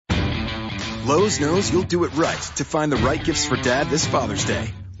Lowe's knows you'll do it right to find the right gifts for Dad this Father's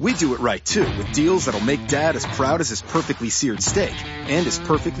Day. We do it right, too, with deals that'll make Dad as proud as his perfectly seared steak and his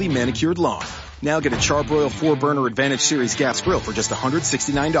perfectly manicured lawn. Now get a Charbroil 4-burner Advantage Series gas grill for just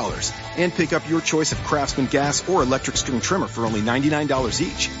 $169 and pick up your choice of Craftsman gas or electric string trimmer for only $99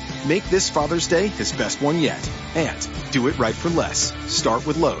 each. Make this Father's Day his best one yet. And do it right for less. Start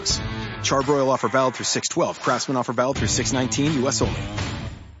with Lowe's. Charbroil offer valid through 6/12. Craftsman offer valid through 6/19. U.S. only.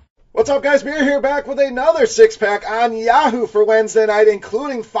 What's up, guys? Beer here, back with another six-pack on Yahoo for Wednesday night,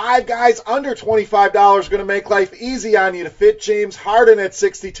 including 5 guys under $25. Going to make life easy on you to fit James Harden at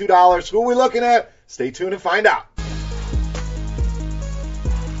 $62. Who are we looking at? Stay tuned and find out.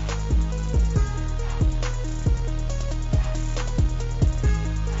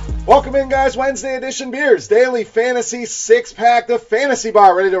 Welcome in, guys. Wednesday edition Beers Daily Fantasy Six-Pack, the Fantasy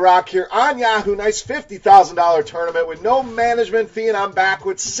Bar, ready to rock here on Yahoo. Nice $50,000 tournament with no management fee, and I'm back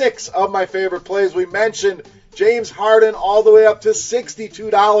with 6 of my favorite plays. We mentioned James Harden all the way up to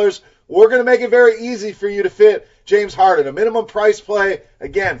 $62. We're going to make it very easy for you to fit James Harden. A minimum price play.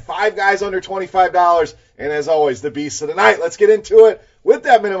 Again, 5 guys under $25. And as always, the beast of the night. Let's get into it with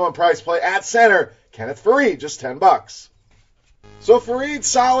that minimum price play at center. Kenneth Faried, just $10. So Faried,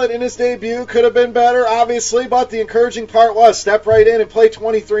 solid in his debut, could have been better, obviously, but the encouraging part was step right in and play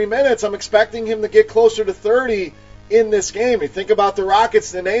 23 minutes. I'm expecting him to get closer to 30 in this game. You think about the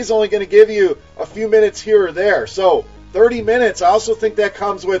Rockets, Nene's only going to give you a few minutes here or there. So 30 minutes, I also think that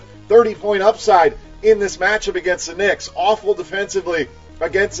comes with 30-point upside in this matchup against the Knicks. Awful defensively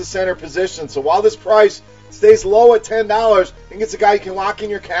against the center position. So while this price stays low at $10, I think it's a guy you can lock in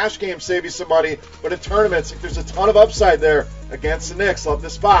your cash game, save you some money. But in tournaments, there's a ton of upside there against the Knicks. Love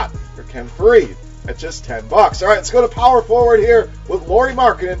this spot for Ken Faried at just $10. All right, let's go to power forward here with Lauri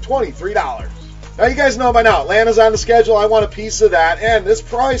Markkanen, $23. Now, you guys know by now, Atlanta's on the schedule. I want a piece of that. And this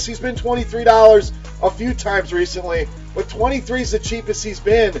price, he's been $23 a few times recently, but 23 is the cheapest he's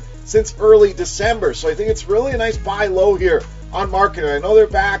been since early December. So I think it's really a nice buy low here on Markkanen. I know they're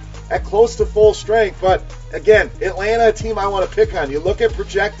back at close to full strength, but again, Atlanta, a team I want to pick on. You look at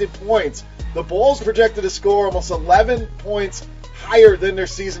projected points. The Bulls projected to score almost 11 points higher than their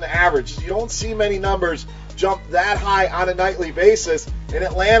season average. You don't see many numbers jump that high on a nightly basis. In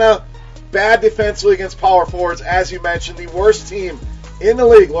Atlanta, bad defensively against power forwards, as you mentioned, the worst team in the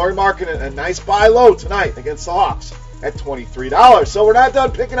league. Lauri Markkanen, a nice buy low tonight against the Hawks at $23. So we're not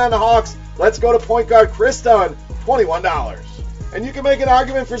done picking on the Hawks. Let's go to point guard Chris Dunn, $21. And you can make an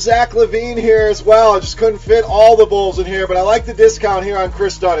argument for Zach LaVine here as well. I just couldn't fit all the Bulls in here, but I like the discount here on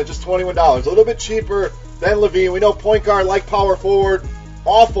Chris Dunn at just $21. A little bit cheaper than LaVine. We know point guard like power forward,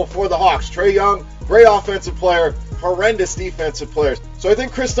 awful for the Hawks. Trae Young, great offensive player, horrendous defensive players. So I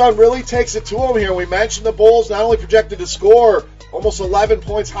think Chris Dunn really takes it to him here. We mentioned the Bulls not only projected to score almost 11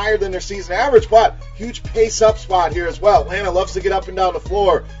 points higher than their season average, but huge pace-up spot here as well. Atlanta loves to get up and down the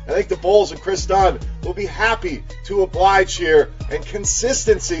floor. I think the Bulls and Chris Dunn will be happy to oblige here. And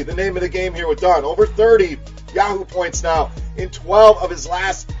consistency, the name of the game here with Dunn. Over 30 Yahoo points now in 12 of his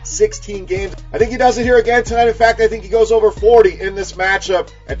last 16 games. I think he does it here again tonight. In fact, I think he goes over 40 in this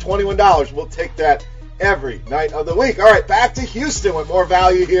matchup at $21. We'll take that every night of the week. All right, back to Houston with more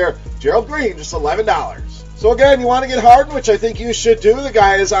value here. Gerald Green, just $11. So again, you want to get Harden, which I think you should do. The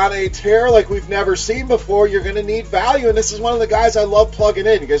guy is on a tear like we've never seen before. You're going to need value, and this is one of the guys I love plugging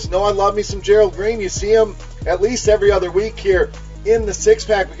in. You guys know I love me some Gerald Green. You see him at least every other week here in the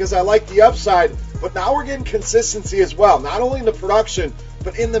six-pack because I like the upside. But now we're getting consistency as well, not only in the production,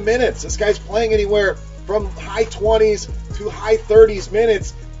 but in the minutes. This guy's playing anywhere from high 20s to high 30s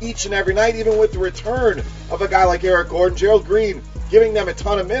minutes each and every night, even with the return of a guy like Eric Gordon. Gerald Green giving them a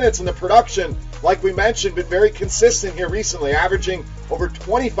ton of minutes, and the production, like we mentioned, been very consistent here recently, averaging over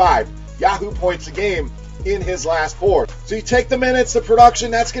 25 Yahoo points a game in his last 4. So you take the minutes, the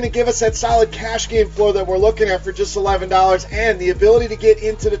production, that's going to give us that solid cash game floor that we're looking at for just $11, and the ability to get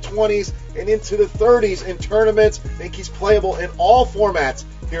into the 20s and into the 30s in tournaments. I think he's playable in all formats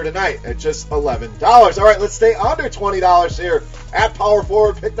here tonight at just $11. All right, let's stay under $20 here at power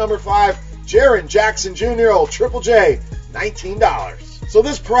forward. Pick number 5, Jaren Jackson Jr., old Triple J, $19. So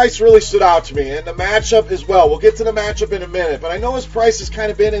this price really stood out to me, and the matchup as well. We'll get to the matchup in a minute, but I know his price has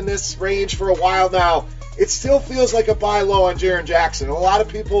kind of been in this range for a while now. It still feels like a buy low on Jaren Jackson. And a lot of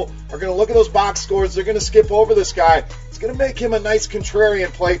people are going to look at those box scores. They're going to skip over this guy. It's going to make him a nice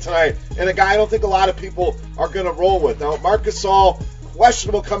contrarian play tonight, and a guy I don't think a lot of people are going to roll with. Now, Marc Gasol,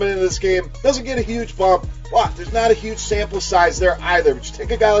 questionable coming into this game, doesn't get a huge bump, but there's not a huge sample size there either. But you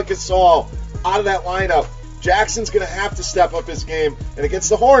take a guy like Gasol out of that lineup, Jackson's going to have to step up his game. And against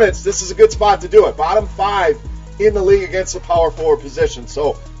the Hornets, this is a good spot to do it. Bottom 5 in the league against the power forward position.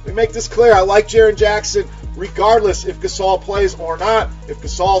 So Let me make this clear. I like Jaren Jackson regardless if Gasol plays or not. If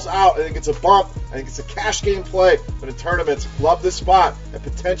Gasol's out, I think it's a bump. I think it's a cash game play. But in tournaments, love this spot at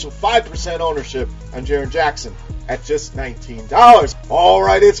potential 5% ownership on Jaren Jackson at just $19. All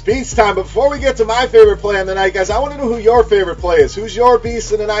right, it's beast time. But before we get to my favorite play on the night, guys, I want to know who your favorite play is. Who's your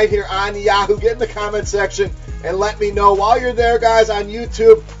beast of the night here on Yahoo? Get in the comment section and let me know. While you're there, guys, on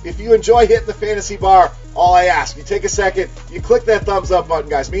YouTube, if you enjoy hitting the fantasy bar, all I ask, you take a second, you click that thumbs up button,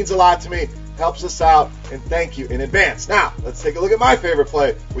 guys. Means a lot to me, helps us out, and thank you in advance. Now, let's take a look at my favorite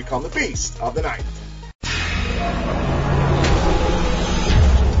play. We call him the beast of the night.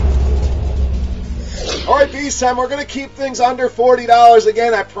 All right, beast time. We're going to keep things under $40.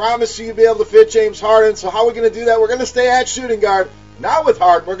 Again, I promise you'll be able to fit James Harden. So how are we going to do that? We're going to stay at shooting guard. Not with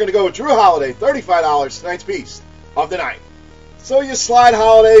Harden. We're going to go with Drew Holiday, $35, tonight's beast of the night. So you slide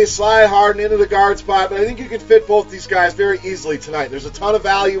Holiday, slide Harden into the guard spot, but I think you can fit both these guys very easily tonight. There's a ton of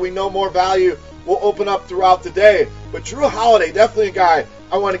value. We know more value will open up throughout the day. But Drew Holiday, definitely a guy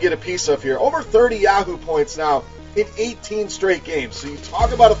I want to get a piece of here. Over 30 Yahoo points now in 18 straight games. So you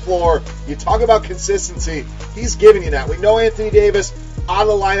talk about a floor, you talk about consistency, he's giving you that. We know Anthony Davis out of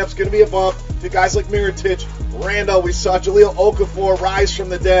the lineup's going to be a bump to guys like Mirotic, Randall. We saw Jahlil Okafor rise from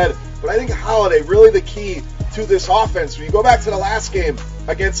the dead. But I think Holiday, really the key to this offense. When you go back to the last game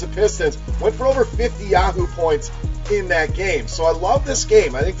against the Pistons, went for over 50 Yahoo points in that game. So I love this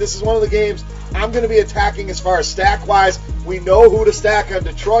game. I think this is one of the games I'm going to be attacking as far as stack-wise. We know who to stack on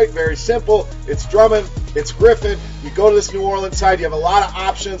Detroit. Very simple. It's Drummond. It's Griffin. You go to this New Orleans side. You have a lot of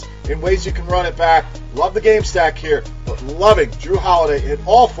options and ways you can run it back. Love the game stack here, but loving Drew Holiday in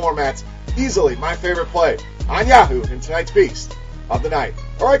all formats. Easily my favorite play on Yahoo in tonight's Beast of the Night.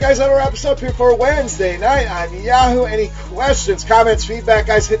 All right, guys, that'll wrap us up here for Wednesday night on Yahoo. Any questions, comments, feedback,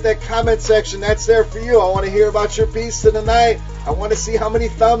 guys, hit that comment section. That's there for you. I want to hear about your Beast of the Night. I want to see how many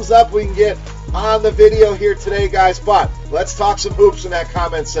thumbs up we can get on the video here today, guys. But let's talk some hoops in that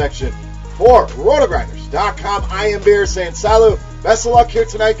comment section. For rotogrinders.com, I am Beer saying salut. Best of luck here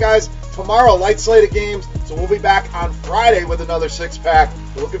tonight, guys. Tomorrow, light slate of games, so we'll be back on Friday with another six-pack.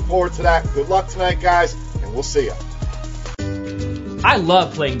 We're looking forward to that. Good luck tonight, guys, and we'll see you. I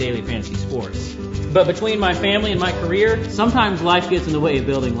love playing daily fantasy sports, but between my family and my career, sometimes life gets in the way of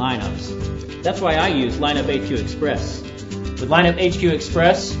building lineups. That's why I use Lineup HQ Express. With Lineup HQ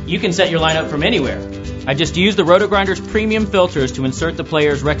Express, you can set your lineup from anywhere. I just use the RotoGrinders premium filters to insert the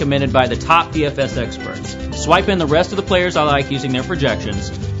players recommended by the top DFS experts, swipe in the rest of the players I like using their projections,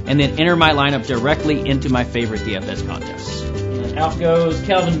 and then enter my lineup directly into my favorite DFS contests. And out goes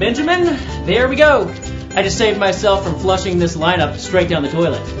Kelvin Benjamin. There we go. I just saved myself from flushing this lineup straight down the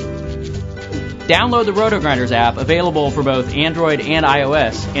toilet. Download the RotoGrinders app, available for both Android and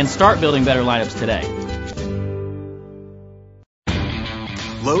iOS, and start building better lineups today.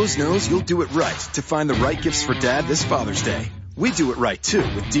 Lowe's knows you'll do it right to find the right gifts for Dad this Father's Day. We do it right, too,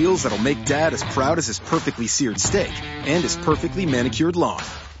 with deals that'll make Dad as proud as his perfectly seared steak and his perfectly manicured lawn.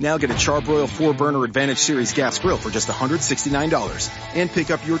 Now get a Charbroil 4-burner Advantage Series gas grill for just $169 and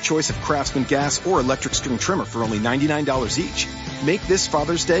pick up your choice of Craftsman gas or electric string trimmer for only $99 each. Make this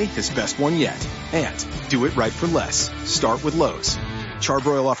Father's Day his best one yet. And do it right for less. Start with Lowe's.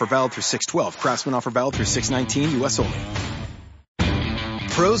 Charbroil offer valid through 6/12. Craftsman offer valid through 6/19, U.S. only.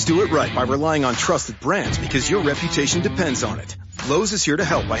 Pros do it right by relying on trusted brands because your reputation depends on it. Lowe's is here to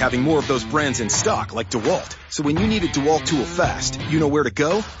help by having more of those brands in stock, like DeWalt. So when you need a DeWalt tool fast, you know where to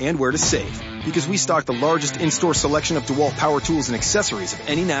go and where to save. Because we stock the largest in-store selection of DeWalt power tools and accessories of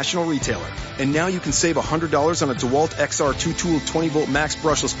any national retailer. And now you can save $100 on a DeWalt XR 2-tool 20-volt max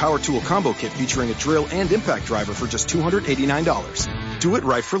brushless power tool combo kit featuring a drill and impact driver for just $289. Do it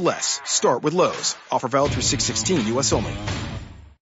right for less. Start with Lowe's. Offer valid through 6/16, U.S. only.